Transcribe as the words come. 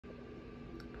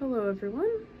Hello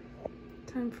everyone,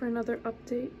 time for another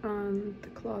update on the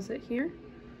closet here.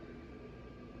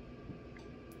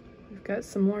 We've got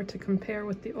some more to compare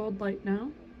with the old light now.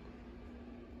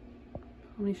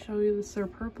 Let me show you the Sir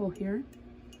Purple here.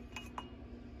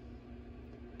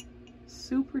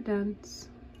 Super dense.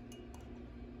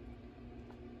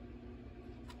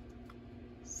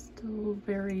 Still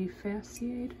very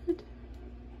fasciated, you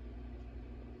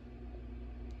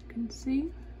can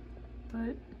see,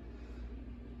 but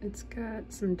it's got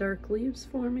some dark leaves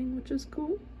forming, which is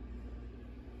cool.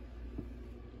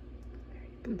 There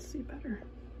you can see better.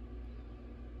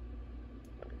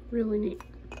 Really neat.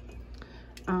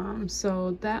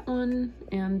 So that one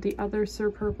and the other Sir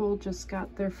Purple just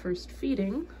got their first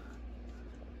feeding.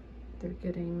 They're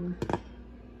getting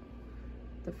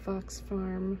the Fox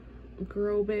Farm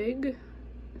Grow Big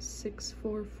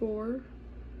 644.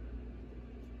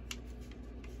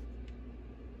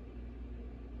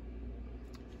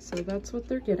 So that's what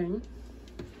they're getting.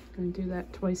 I'm gonna do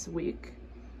that twice a week.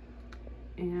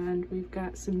 And we've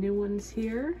got some new ones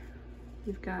here.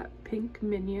 We've got Pink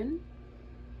Minion.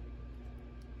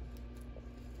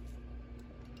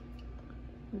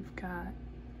 We've got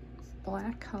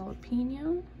Black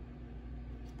Jalapeno.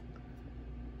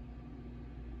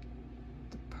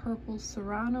 The Purple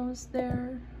Serrano's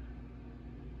there.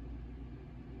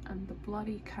 And the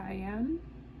Bloody Cayenne.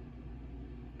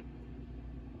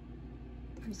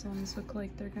 These ones look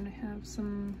like they're gonna have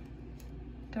some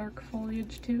dark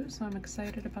foliage too, so I'm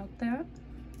excited about that.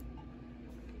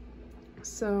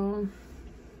 So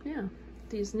yeah,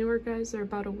 these newer guys are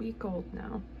about a week old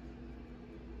now.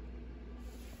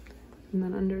 And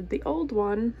then under the old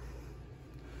one,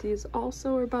 these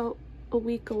also are about a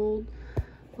week old.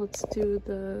 Let's do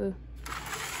the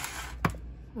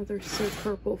other Sir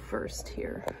Purple first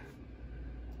here.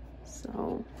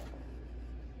 So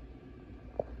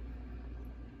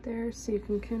there, so you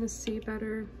can kind of see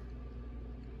better.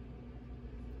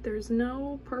 There's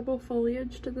no purple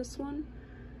foliage to this one,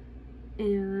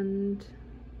 and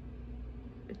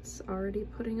it's already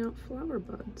putting out flower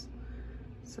buds.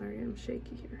 Sorry, I'm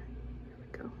shaky here. There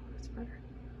we go, that's better.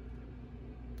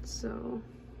 So,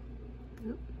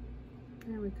 yep,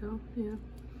 there we go, yeah.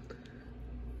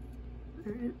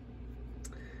 All right,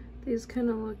 these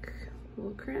kind of look a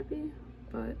little crappy,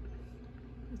 but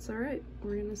it's all right.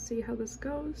 We're gonna see how this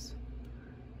goes.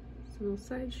 Some little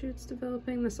side shoots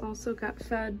developing. This also got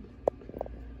fed.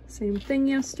 Same thing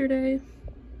yesterday.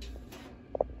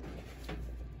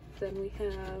 Then we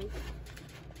have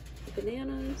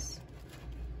bananas.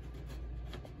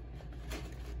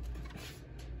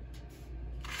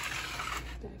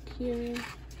 Back here,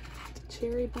 the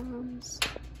cherry bombs.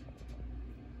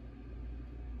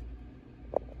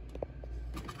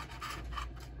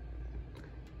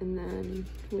 And then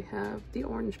we have the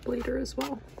orange bleeder as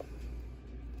well.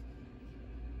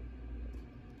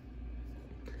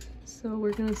 So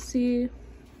we're gonna see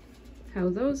how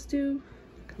those do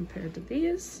compared to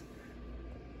these.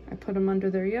 I put them under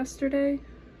there yesterday.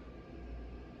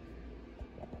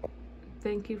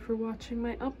 Thank you for watching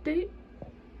my update.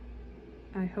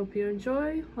 I hope you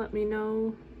enjoy. Let me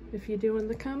know if you do in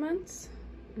the comments,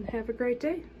 and have a great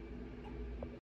day.